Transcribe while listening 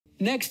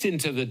Next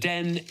into the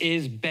den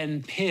is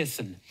Ben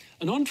Pearson,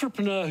 an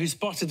entrepreneur who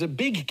spotted a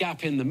big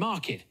gap in the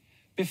market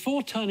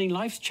before turning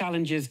life's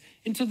challenges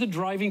into the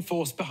driving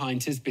force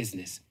behind his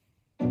business.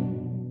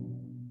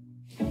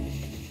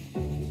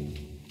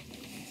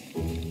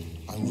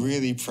 I'm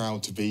really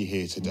proud to be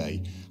here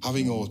today.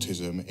 Having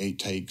autism, it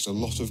takes a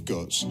lot of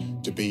guts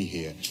to be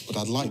here, but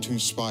I'd like to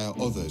inspire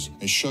others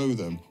and show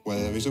them where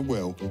there is a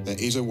will, there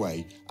is a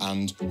way,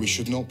 and we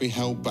should not be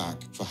held back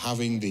for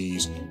having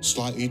these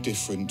slightly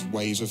different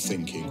ways of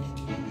thinking.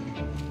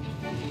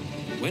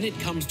 When it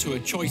comes to a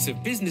choice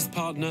of business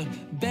partner,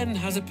 Ben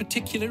has a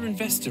particular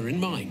investor in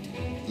mind.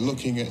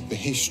 Looking at the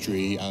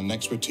history and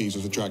expertise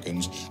of the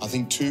Dragons, I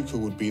think Touker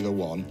would be the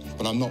one,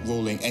 but I'm not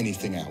ruling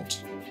anything out.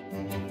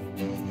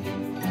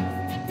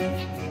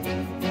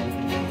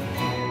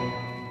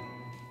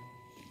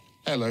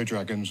 Hello,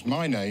 Dragons.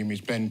 My name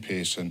is Ben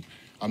Pearson.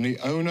 I'm the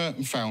owner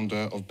and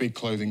founder of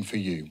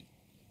Bigclothing4u.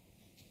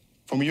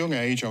 From a young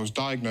age, I was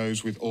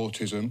diagnosed with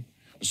autism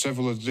and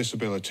several other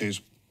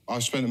disabilities.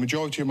 I've spent the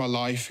majority of my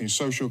life in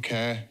social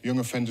care, young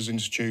offenders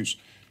institutes,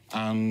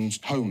 and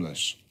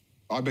homeless.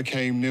 I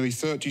became nearly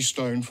 30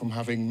 stone from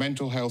having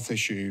mental health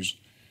issues,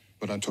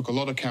 but I took a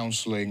lot of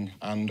counselling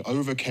and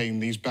overcame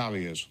these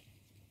barriers.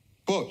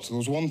 But there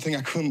was one thing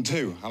I couldn't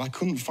do, and I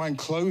couldn't find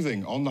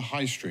clothing on the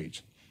high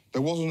street.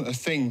 There wasn't a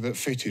thing that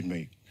fitted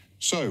me.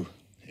 So,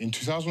 in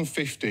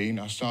 2015,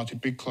 I started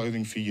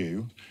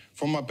Bigclothing4u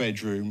from my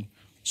bedroom,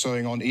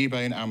 selling on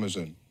eBay and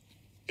Amazon.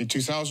 In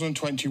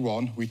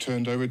 2021, we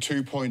turned over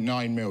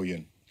 2.9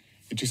 million.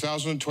 In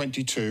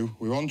 2022,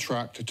 we're on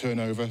track to turn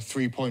over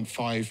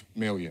 3.5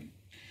 million.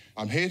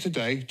 I'm here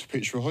today to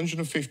pitch for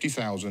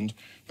 150,000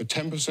 for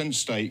 10%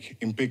 stake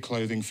in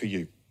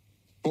Bigclothing4u.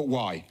 But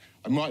why?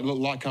 I might look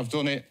like I've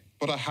done it,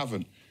 but I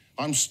haven't.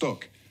 I'm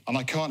stuck. And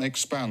I can't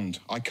expand.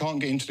 I can't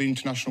get into the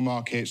international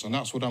markets, and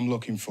that's what I'm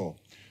looking for.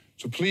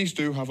 So please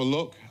do have a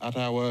look at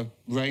our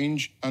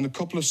range and a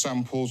couple of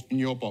samples in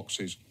your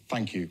boxes.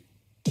 Thank you.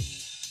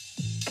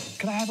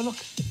 Can I have a look?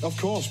 Of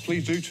course,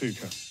 please do,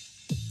 Touker.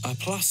 A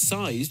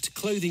plus-sized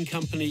clothing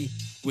company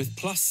with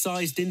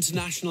plus-sized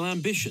international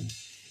ambition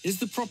is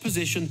the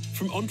proposition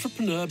from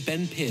entrepreneur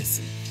Ben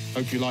Pearson.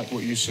 Hope you like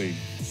what you see.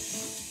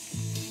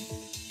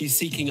 He's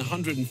seeking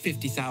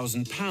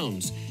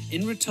 £150,000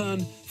 in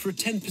return for a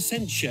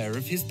 10% share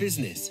of his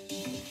business.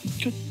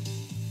 Good.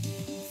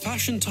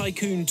 Fashion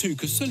tycoon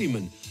Touker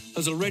Suleyman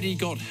has already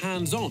got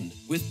hands-on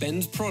with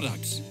Ben's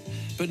products,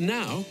 but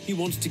now he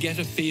wants to get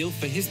a feel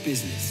for his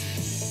business.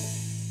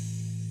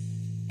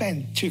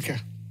 Ben, Touker.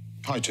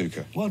 Hi,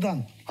 Touker. Well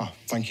done. Ah,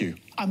 thank you.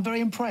 I'm very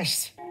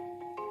impressed.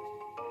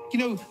 You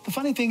know, the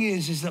funny thing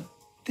is that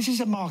this is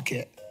a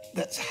market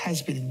that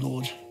has been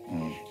ignored.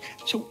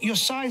 So your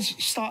size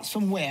starts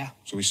from where?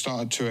 So we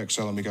start at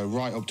 2XL and we go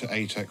right up to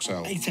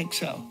 8XL.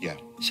 8XL? Yeah.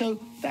 So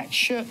that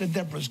shirt that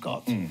Deborah's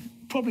got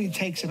probably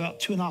takes about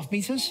 2.5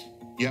 metres?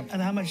 Yep.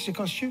 And how much did it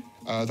cost you?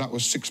 That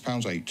was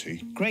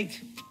 £6.80. Great.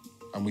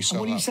 And we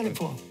sell what do you sell it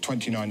for?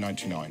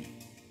 $29.99.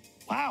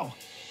 Wow.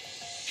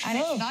 And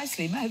it's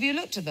nicely, have you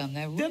looked at them?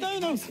 They're really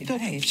nicely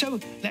made. So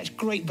that's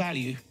great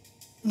value.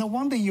 No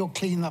wonder you're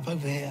cleaning up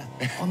over here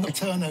on the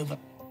turnover.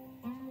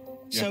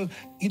 So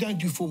you don't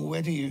do formal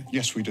wear, do you?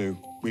 Yes, we do.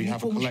 We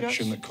have a collection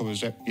shirts? that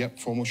covers,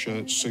 formal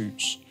shirts,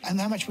 suits.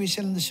 And how much were you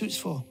selling the suits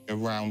for?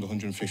 Around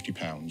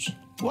 £150.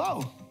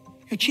 Whoa,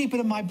 you're cheaper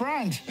than my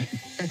brand.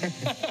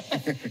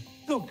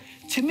 Look,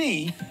 to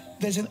me,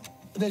 there's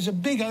a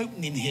big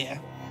opening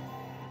here.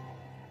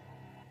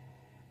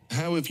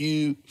 How have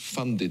you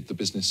funded the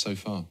business so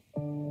far?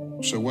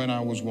 So when I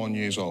was 1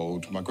 year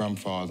old, my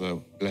grandfather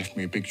left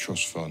me a big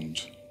trust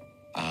fund.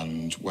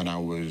 And when I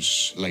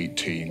was late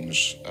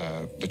teens,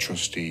 the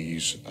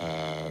trustees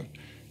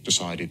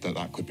decided that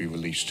that could be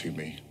released to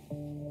me.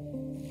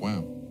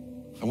 Wow.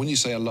 And when you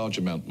say a large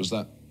amount, was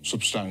that?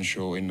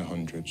 Substantial, in the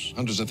hundreds.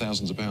 Hundreds of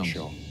thousands of pounds?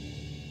 Sure.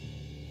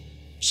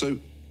 So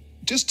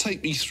just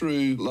take me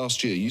through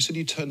last year. You said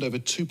you turned over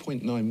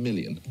 2.9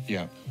 million.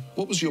 Yeah.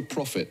 What was your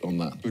profit on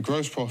that? The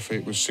gross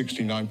profit was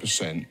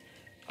 69%,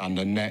 and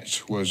the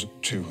net was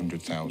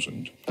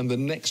 200,000. And the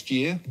next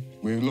year?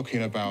 We were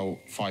looking at about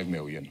 5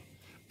 million.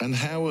 And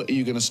how are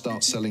you going to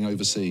start selling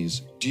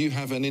overseas? Do you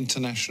have an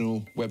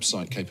international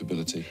website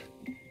capability?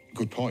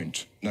 Good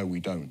point. No,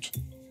 we don't.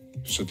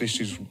 So this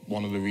is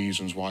one of the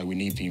reasons why we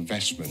need the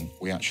investment.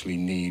 We actually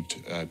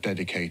need a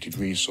dedicated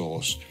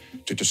resource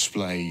to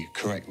display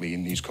correctly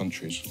in these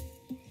countries.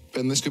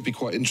 Ben, this could be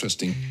quite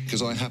interesting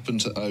because I happen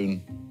to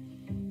own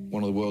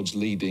one of the world's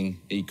leading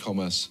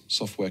e-commerce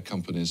software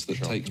companies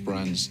that takes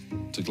brands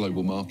to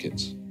global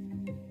markets.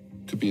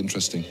 Could be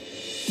interesting.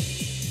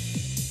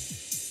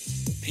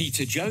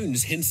 Peter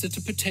Jones hints at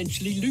a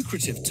potentially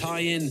lucrative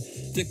tie-in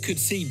that could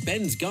see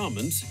Ben's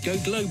garments go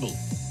global.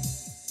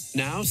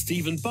 Now,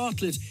 Steven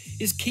Bartlett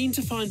is keen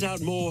to find out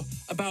more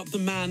about the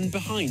man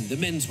behind the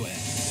menswear.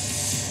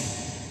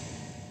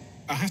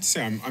 I have to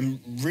say,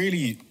 I'm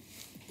really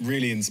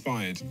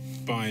inspired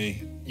by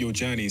your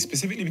journey,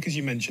 specifically because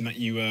you mentioned that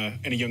you were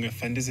in a Young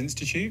Offenders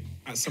Institute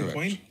at some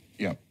point.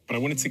 Yeah. But I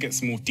wanted to get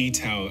some more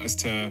detail as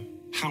to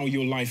how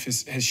your life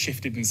has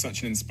shifted in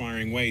such an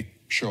inspiring way?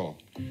 Sure.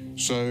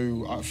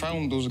 So I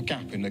found there was a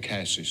gap in the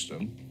care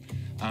system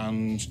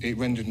and it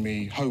rendered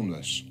me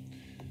homeless.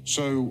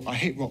 So I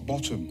hit rock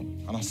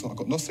bottom and I thought, I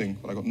got nothing,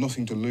 but I got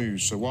nothing to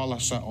lose. So while I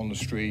sat on the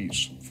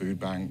streets, food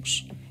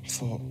banks, I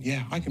thought,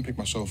 yeah, I can pick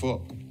myself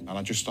up. And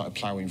I just started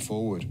ploughing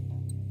forward.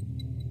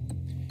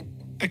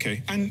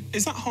 Okay, and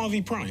is that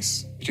Harvey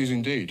Price? It is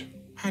indeed.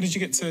 How did you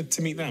get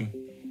to meet them?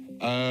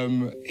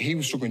 He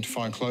was struggling to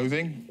find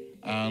clothing,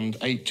 and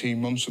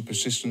 18 months of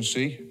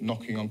persistency,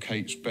 knocking on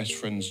Kate's best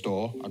friend's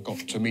door, I got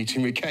to meet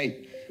him with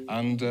Kate,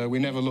 and we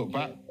never looked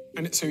back.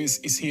 And so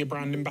is he a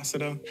brand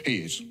ambassador?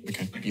 He is.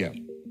 Okay. Yeah.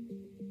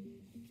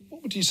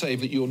 What would you say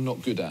that you're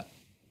not good at?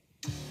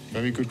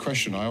 Very good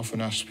question. I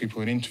often ask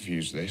people in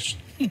interviews this.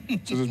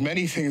 So there's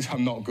many things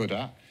I'm not good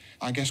at.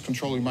 I guess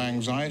controlling my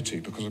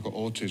anxiety because I've got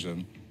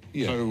autism.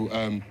 Yeah.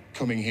 So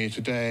coming here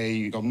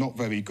today, I'm not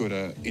very good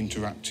at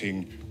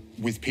interacting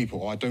with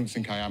people. I don't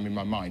think I am in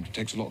my mind. It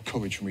takes a lot of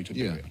courage for me to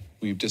do it.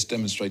 Well, you've just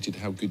demonstrated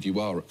how good you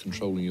are at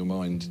controlling your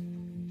mind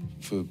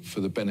for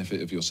the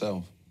benefit of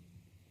yourself,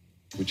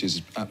 which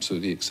is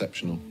absolutely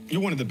exceptional.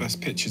 You're one of the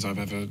best pitchers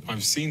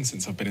I've seen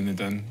since I've been in the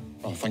den.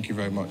 Oh, thank you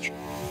very much.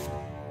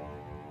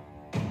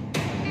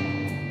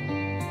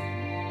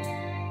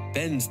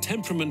 Ben's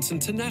temperament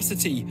and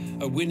tenacity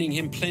are winning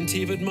him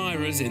plenty of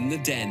admirers in the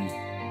den.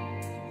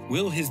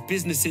 Will his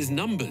business's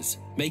numbers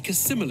make a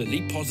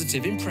similarly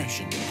positive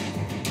impression?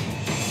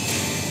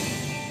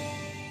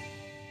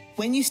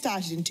 When you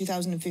started in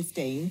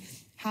 2015,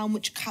 how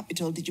much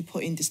capital did you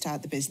put in to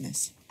start the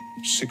business?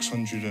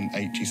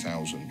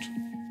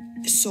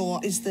 680,000. So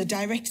is the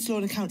director's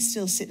loan account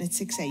still sitting at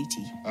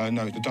 680?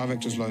 No, the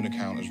director's loan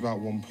account is about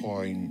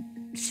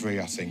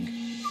 1.3, I think.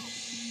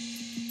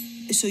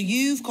 So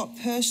you've got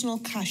personal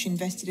cash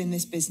invested in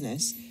this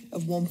business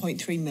of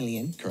 1.3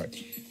 million?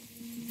 Correct.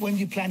 When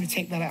do you plan to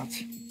take that out?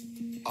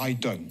 I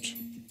don't.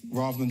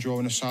 Rather than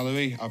drawing a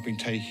salary, I've been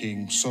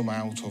taking some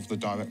out of the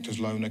director's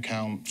loan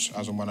account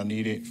as and when I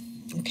need it.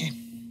 OK.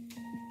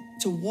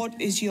 So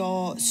what is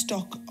your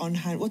stock on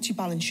hand? What's your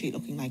balance sheet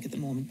looking like at the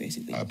moment,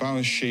 basically?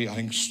 Balance sheet, I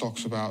think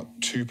stock's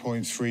about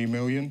 2.3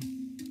 million.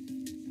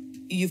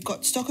 You've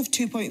got stock of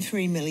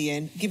 2.3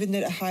 million. Given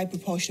that a high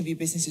proportion of your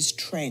business is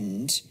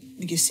trend,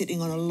 you're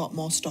sitting on a lot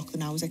more stock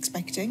than I was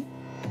expecting.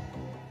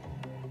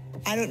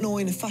 I don't know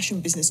in a fashion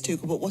business,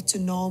 Touker, but what's a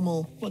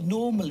normal? Well,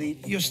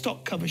 normally your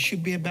stock cover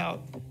should be about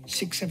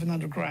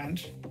 600-700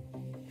 grand.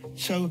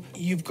 So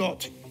you've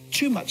got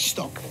too much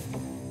stock.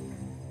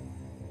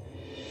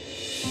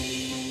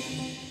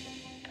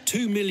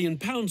 £2 million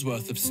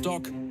worth of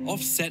stock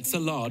offsets a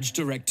large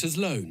director's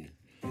loan.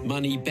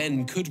 Money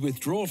Ben could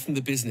withdraw from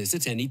the business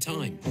at any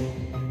time.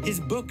 His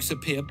books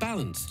appear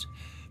balanced,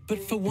 but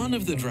for one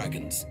of the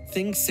dragons,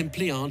 things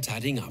simply aren't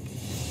adding up.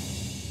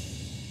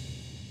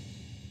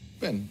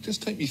 Ben,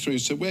 just take me through.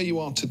 So where you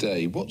are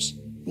today, what's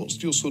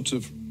your sort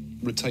of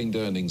retained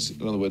earnings?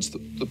 In other words,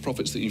 the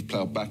profits that you've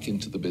ploughed back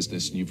into the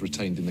business and you've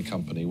retained in the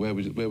company, where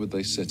would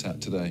they sit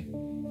at today?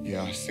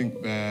 Yeah, I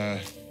think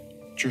they're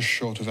just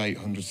short of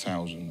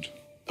 800,000.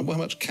 And how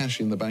much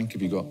cash in the bank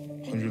have you got?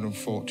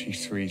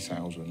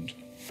 143,000.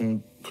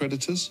 And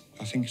creditors?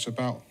 I think it's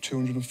about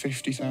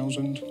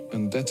 250,000.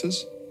 And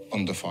debtors?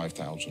 Under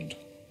 5,000.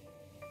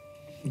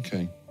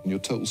 OK. And your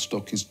total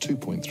stock is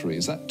 2.3.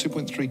 Is that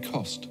 2.3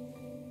 cost?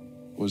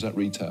 Or is that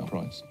retail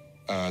price?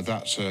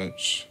 That's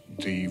at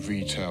the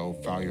retail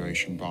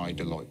valuation by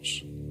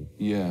Deloitte's.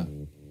 Yeah.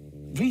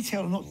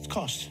 Retail, not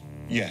cost?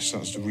 Yes,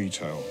 that's the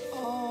retail.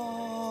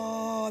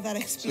 Oh, that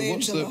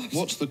explains a lot.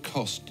 What's the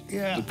cost?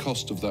 Yeah. The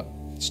cost of that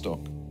stock?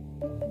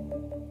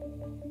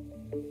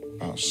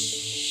 About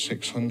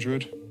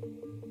 600.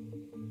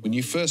 When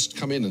you first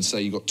come in and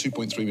say you've got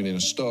 2.3 million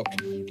of stock,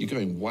 you're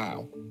going,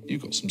 wow,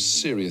 you've got some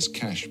serious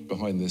cash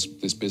behind this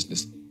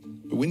business.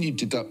 But when you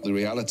deduct the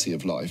reality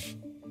of life,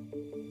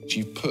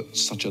 you've put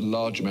such a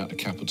large amount of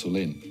capital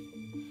in,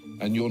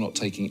 and you're not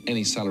taking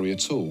any salary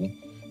at all,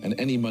 and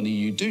any money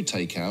you do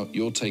take out,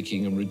 you're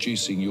taking and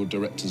reducing your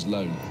director's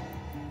loan.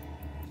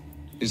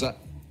 Is that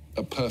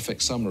a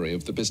perfect summary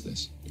of the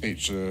business?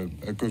 It's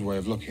a good way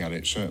of looking at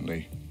it,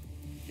 certainly.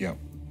 Yeah.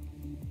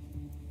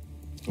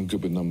 I'm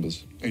good with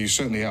numbers. You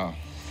certainly are.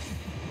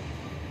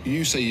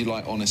 You say you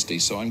like honesty,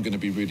 so I'm going to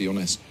be really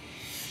honest.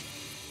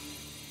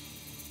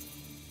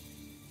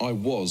 I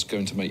was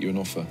going to make you an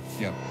offer.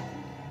 Yeah.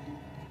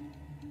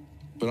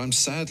 But I'm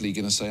sadly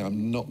going to say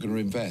I'm not going to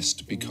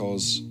invest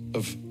because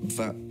of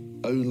that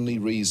only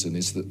reason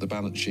is that the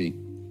balance sheet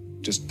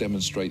just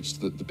demonstrates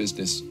that the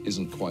business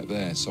isn't quite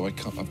there. So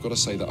I've got to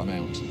say that I'm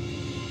out.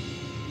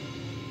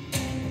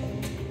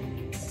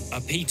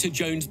 A Peter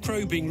Jones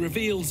probing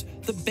reveals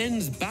that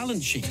Ben's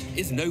balance sheet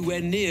is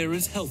nowhere near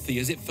as healthy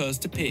as it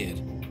first appeared,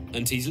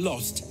 and he's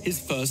lost his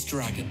first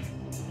dragon.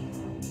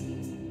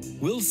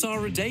 Will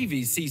Sarah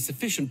Davies see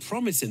sufficient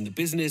promise in the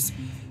business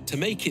to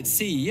make its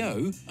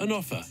CEO an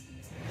offer?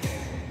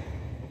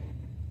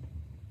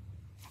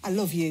 I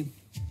love you.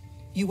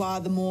 You are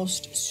the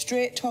most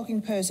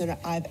straight-talking person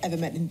I've ever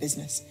met in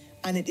business.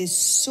 And it is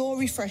so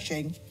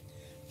refreshing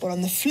But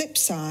on the flip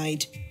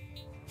side,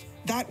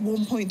 that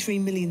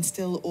 1.3 million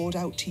still owed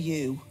out to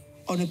you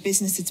on a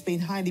business that's been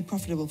highly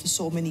profitable for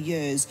so many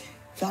years,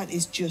 that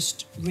is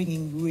just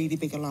ringing really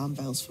big alarm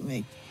bells for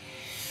me.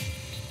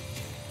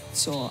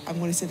 So I'm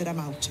going to say that I'm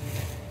out.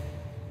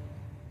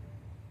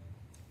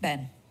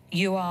 Ben,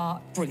 you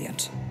are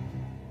brilliant.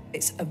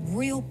 It's a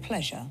real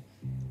pleasure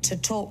to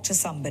talk to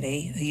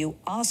somebody who you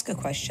ask a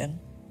question,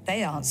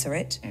 they answer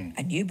it,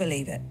 and you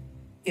believe it.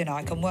 You know,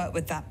 I can work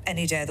with that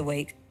any day of the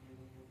week.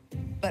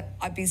 But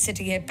I've been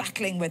sitting here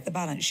battling with the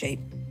balance sheet.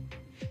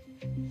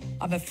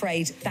 I'm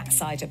afraid that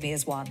side of me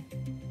has won.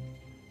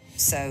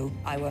 So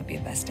I won't be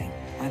investing.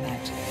 I'm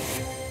out.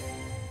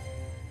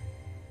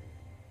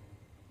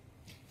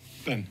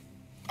 Ben,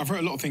 I've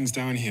wrote a lot of things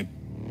down here,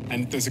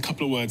 and there's a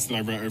couple of words that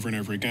I wrote over and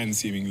over again,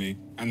 seemingly,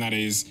 and that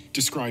is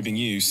describing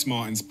you: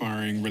 smart,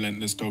 inspiring,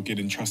 relentless, dogged,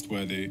 and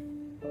trustworthy.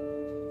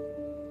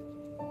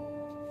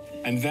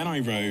 And then I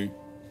wrote,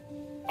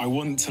 I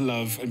want to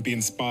love and be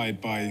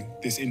inspired by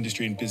this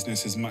industry and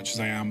business as much as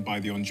I am by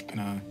the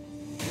entrepreneur.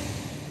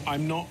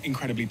 I'm not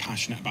incredibly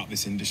passionate about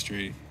this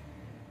industry.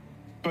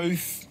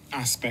 Both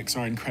aspects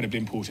are incredibly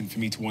important for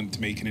me to want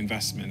to make an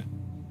investment,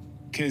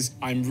 because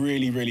I'm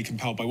really, really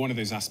compelled by one of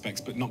those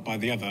aspects, but not by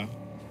the other.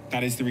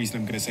 That is the reason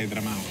I'm going to say that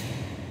I'm out.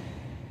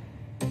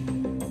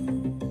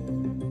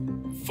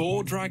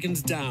 4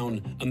 dragons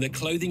down, and the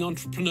clothing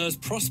entrepreneur's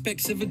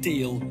prospects of a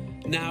deal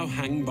now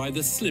hang by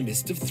the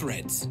slimmest of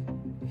threads.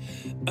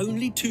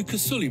 Only Touker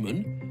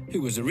Suleyman,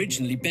 who was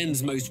originally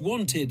Ben's most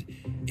wanted,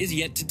 is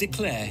yet to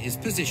declare his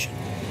position.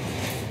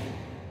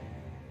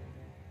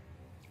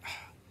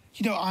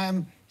 You know, I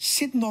am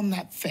sitting on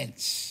that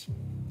fence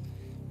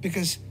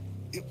because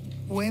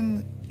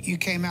when you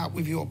came out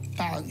with your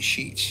balance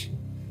sheet,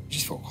 I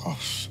just thought, oh,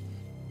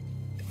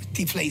 it was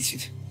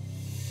deflated.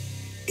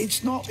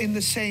 It's not in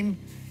the same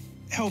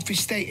healthy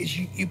state as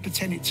you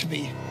pretend it to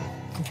be,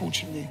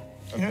 unfortunately.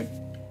 You know?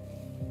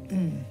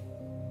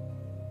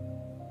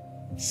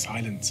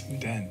 Silence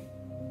and den.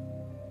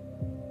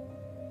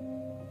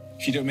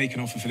 If you don't make an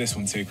offer for this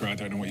one, Touker, I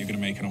don't know what you're going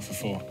to make an offer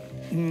for.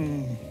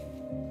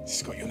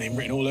 It's got your name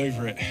written all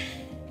over it.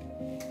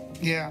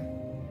 Yeah.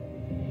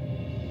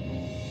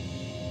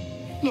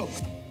 Look,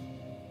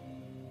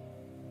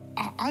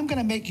 I'm going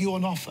to make you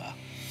an offer.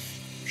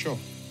 Sure.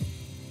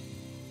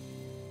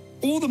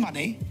 All the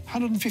money,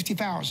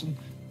 150,000,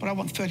 but I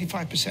want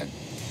 35%.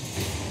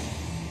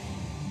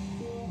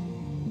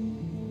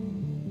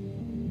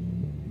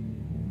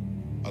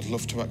 I'd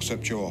love to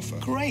accept your offer.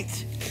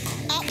 Great.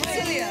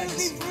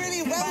 Absolutely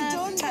brilliant.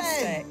 Well done,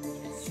 Ben.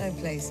 So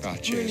pleased. Ah,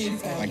 cheers.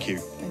 Brilliant, Ben. Thank you.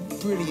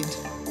 Brilliant.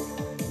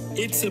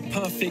 It's a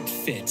perfect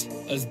fit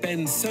as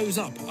Ben sews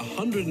up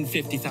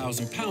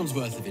 £150,000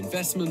 worth of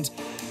investment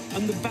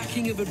and the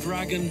backing of a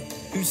dragon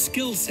whose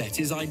skill set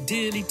is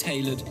ideally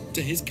tailored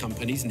to his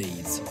company's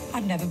needs.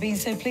 I've never been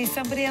so pleased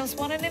somebody else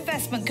won an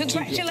investment.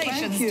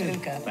 Congratulations,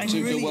 Touker.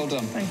 Touker, well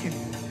done. Thank you.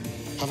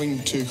 Having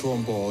Touker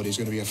on board is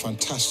going to be a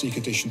fantastic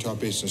addition to our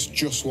business,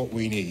 just what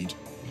we need.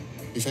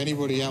 If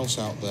anybody else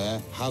out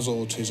there has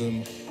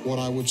autism, what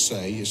I would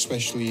say,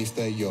 especially if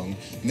they're young,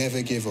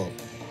 never give up.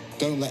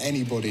 Don't let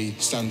anybody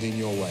stand in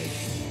your way.